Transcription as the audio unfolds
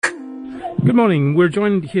Good morning. We're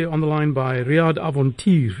joined here on the line by Riyad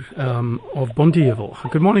Avontir of Bonteheuwel.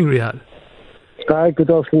 Good morning, Riyad. Hi, good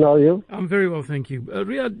afternoon. How are you? I'm very well, thank you.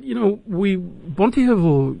 Riyad,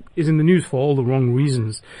 Bonteheuwel is in the news for all the wrong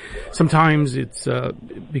reasons. Sometimes it's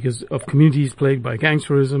because of communities plagued by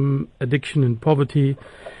gangsterism, addiction and poverty.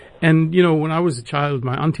 And, when I was a child,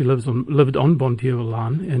 my auntie lived on Bonteheuwel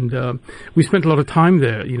Laan, and we spent a lot of time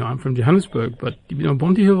there. I'm from Johannesburg, but,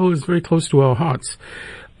 Bonteheuwel is very close to our hearts.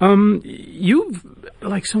 You've,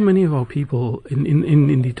 like so many of our people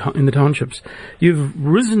in the townships, you've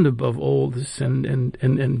risen above all this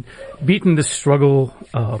and beaten the struggle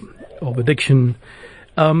of addiction.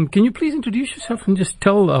 Can you please introduce yourself and just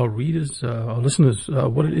tell our readers, our listeners,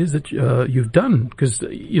 what it is that you've done? Because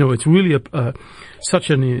it's really such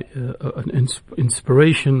an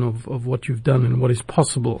inspiration of what you've done and what is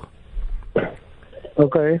possible.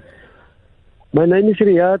 Okay, my name is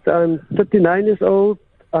Riyad. I'm 39 years old.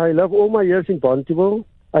 I love all my years in Bonteheuwel.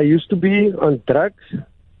 I used to be on drugs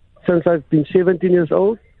since I've been 17 years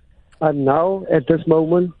old. I'm now, at this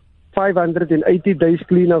moment, 580 days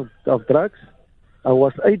clean of drugs. I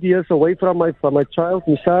was 8 years away from my child,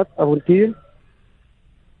 Mishat Avontir.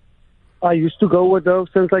 I used to go with her.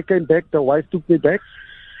 Since I came back, the wife took me back.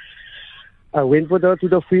 I went with her to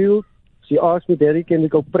the field. She asked me, Daddy, can we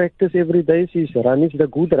go practice every day? She's running, she's a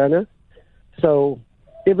good runner. So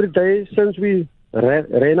every day since we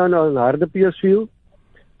ran on Hardepiers field,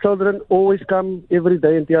 children always come every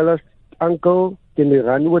day and tell us, Uncle, can we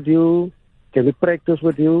run with you? Can we practice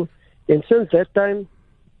with you? And since that time,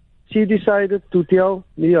 she decided to tell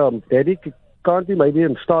me, Daddy, can't we maybe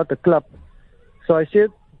start a club? So I said,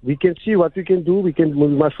 we can see what we can do. We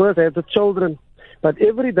must first have the children. But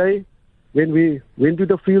every day, when we went to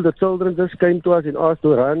the field, the children just came to us and asked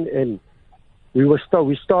to run. And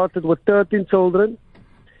we started with 13 children.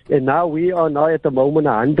 And now we are at the moment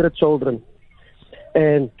 100 children.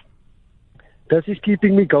 And this is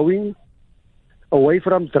keeping me going away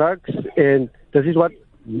from drugs. And this is what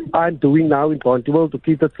I'm doing now in Bonteheuwel, to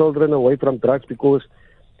keep the children away from drugs, because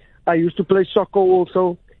I used to play soccer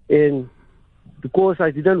also. And because I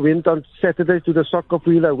didn't went on Saturdays to the soccer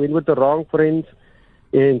field, I went with the wrong friends.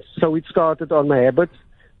 And so it started on my habits.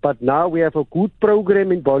 But now we have a good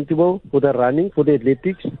program in Bonteheuwel for the running, for the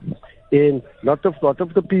athletics. And lot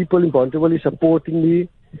of the people in Bonteheuwel is supporting me,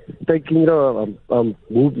 taking the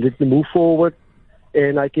let me move forward.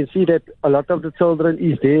 And I can see that a lot of the children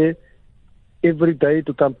is there every day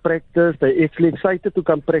to come practice. They're actually excited to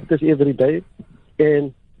come practice every day.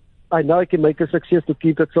 And I know I can make a success to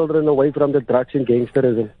keep the children away from the drugs and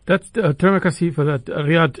gangsterism. That's terima kasih for that,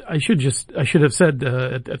 Riyad. I should have said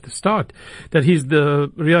at the start that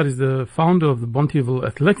Riyad is the founder of the Bonteheuwel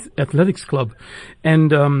Athletics Club,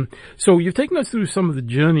 and so you've taken us through some of the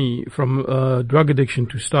journey from drug addiction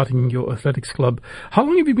to starting your athletics club. How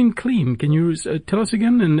long have you been clean? Can you tell us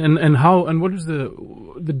again, and how, and what is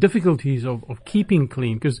the difficulties of keeping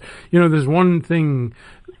clean? Because there's one thing.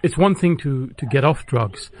 It's one thing to get off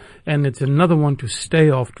drugs, and it's another one to stay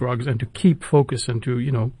off drugs and to keep focus and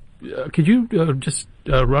to, could you just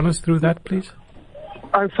run us through that, please?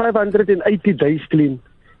 I'm 580 days clean.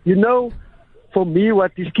 For me,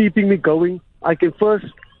 what is keeping me going, I can first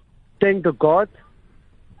thank the God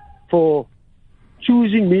for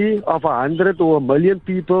choosing me of 100 or 1 million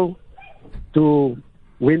people to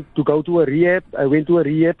go to a rehab. I went to a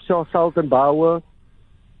rehab, Salt and Bauer,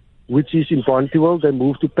 which is in Bonteheuwel. They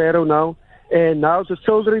moved to Parow now. And now the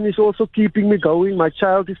children is also keeping me going. My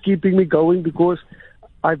child is keeping me going because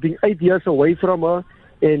I've been 8 years away from her.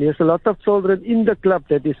 And there's a lot of children in the club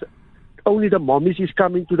that is only the mommies is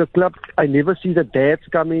coming to the club. I never see the dads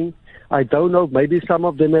coming. I don't know, maybe some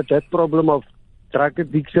of them have that problem of drug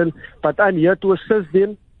addiction. But I'm here to assist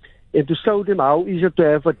them and to show them how easy to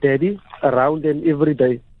have a daddy around them every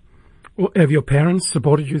day. Well, have your parents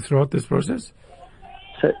supported you throughout this process?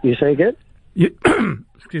 You say again?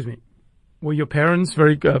 Excuse me. Were your parents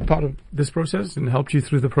very part of this process and helped you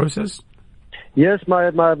through the process? Yes, my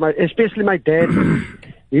especially my dad.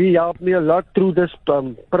 He helped me a lot through this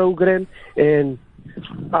program, and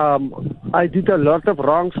I did a lot of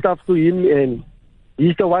wrong stuff to him, and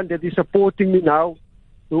he's the one that is supporting me now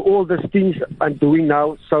through all these things I'm doing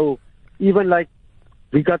now. So even like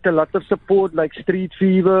we got a lot of support, like Street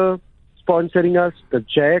Fever sponsoring us, the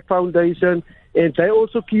JAG Foundation. And they're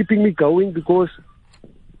also keeping me going because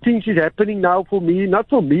things is happening now for me, not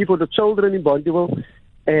for me, for the children in Bonteheuwel.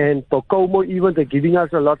 And for Como even, they're giving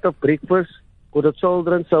us a lot of breakfast for the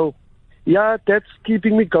children. So, yeah, that's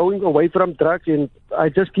keeping me going away from drugs. And I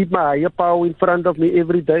just keep my higher power in front of me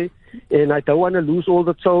every day. And I don't want to lose all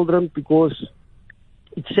the children because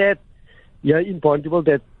it's sad, in Bonteheuwel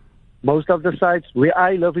that most of the sites where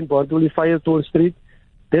I live in Bonteheuwel, in Firethorn Street,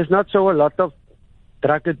 there's not so a lot of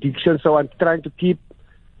drug addiction. So I'm trying to keep,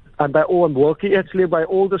 I'm working actually by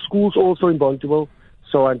all the schools also in Bonteheuwel.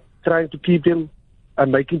 So I'm trying to keep them.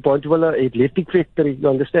 I'm making Bonteheuwel an athletic factory. You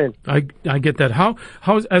understand? I get that. How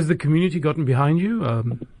has the community gotten behind you?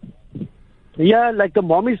 Yeah, like the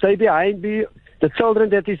mommies, they behind me. The children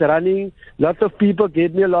that is running, lots of people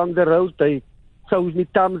get me along the road. They shows me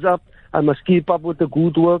thumbs up. I must keep up with the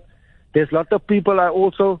good work. There's lots of people I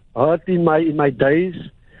also heard in my days,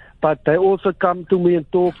 but they also come to me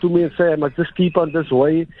and talk to me and say I must just keep on this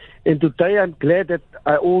way. And today I'm glad that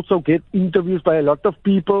I also get interviews by a lot of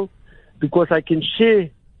people because I can share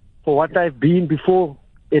for what I've been before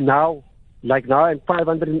and now. Like now I'm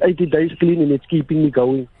 580 days clean and it's keeping me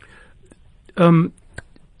going.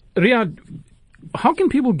 Riyad, how can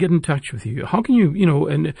people get in touch with you? How can you,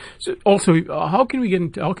 and also, how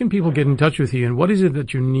can people get in touch with you? And what is it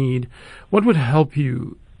that you need? What would help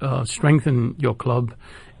you strengthen your club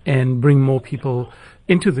and bring more people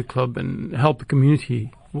into the club and help the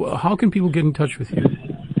community? How can people get in touch with you?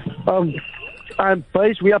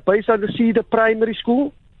 We are based on the Cedar Primary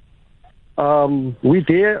School. We're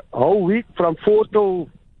there whole week from 4 till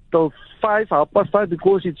 5, 5:30,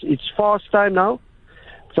 because it's fast time now.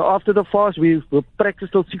 So after the fast, we will practice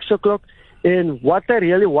till 6 o'clock. And what I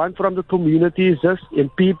really want from the community is just, and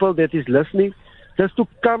people that is listening, just to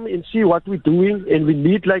come and see what we're doing. And we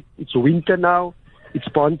need, like, it's winter now, it's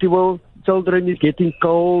Bonteheuwel, children is getting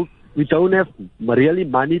cold, we don't have really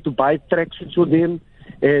money to buy tracksuits for them.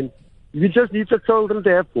 And we just need the children to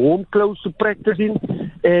have warm clothes to practice in,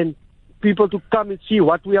 and people to come and see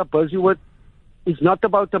what we are busy with. It's not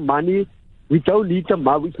about the money. We don't need the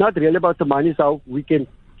money. It's not really about the money. It's how we can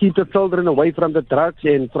keep the children away from the drugs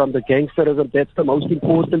and from the gangsterism. That's the most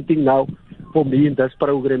important thing now for me in this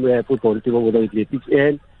program we have with Bonteheuwel with athletics.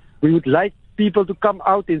 And we would like people to come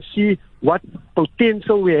out and see what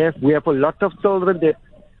potential we have. We have a lot of children that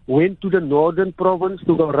went to the northern province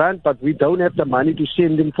to go run, but we don't have the money to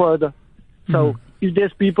send them further. So if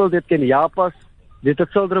there's people that can help us, let the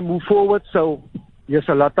children move forward. So there's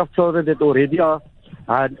a lot of children that already are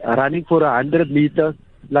running for 100 meters,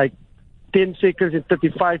 like 10 seconds and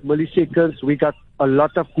 35 milliseconds. We got a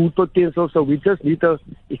lot of good potential, so we just need the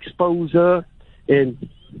exposure and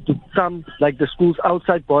to come, like the schools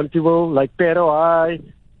outside Bonteheuwel, like Pero High,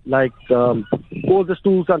 like all the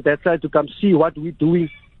schools on that side to come see what we're doing.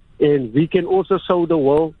 And we can also show the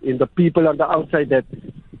world and the people on the outside that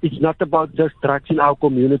it's not about just drugs in our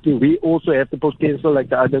community. We also have the potential like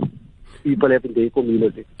the other people have in their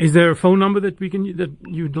community. Is there a phone number that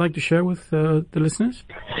you'd like to share with the listeners?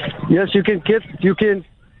 Yes, you can get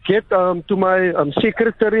to my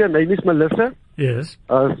secretary. Her name is Melissa. Yes.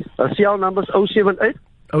 CL number is 078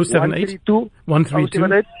 132 132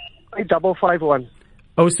 8551.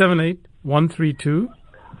 078 132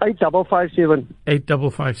 8557.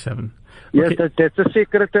 8557. Yes, that's the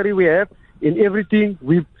secretary we have. In everything,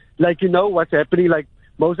 we what's happening. Like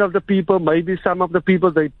most of the people, maybe some of the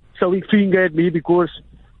people, they showing finger at me because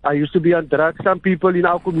I used to be on drugs. Some people in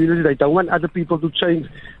our community, they don't want other people to change.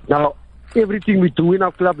 Now, everything we do in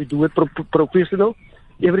our club, we do it professional.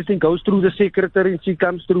 Everything goes through the secretary, and she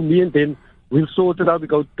comes through me, and then we'll sort it out. We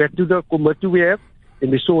go back to the committee we have,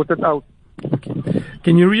 and we sort it out. Okay.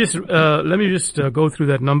 Can you just let me just go through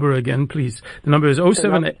that number again, please? The number is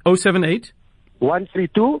 078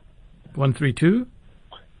 132 132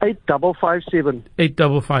 8557.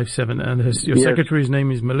 8557, and your secretary's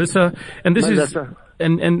name is Melissa. And this Melissa. is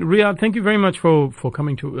and Riyad, thank you very much for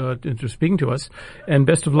coming to speaking to us, and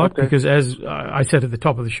best of luck, because as I said at the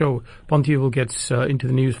top of the show, Bonteheuwel gets into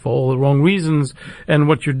the news for all the wrong reasons, and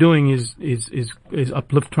what you're doing is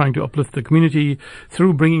trying to uplift the community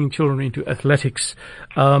through bringing children into athletics.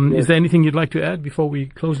 Is there anything you'd like to add before we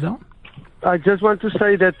close down? I just want to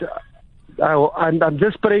say that I'm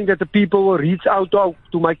just praying that the people will reach out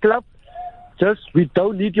to my club. We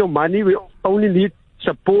don't need your money. We only need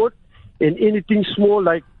support and anything small,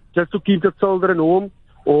 like just to keep the children home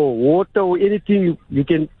or water or anything you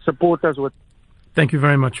can support us with. Thank you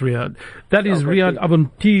very much, Riyad. That is Riyad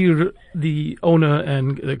Avontuur, the owner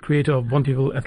and the creator of Bonteheuwel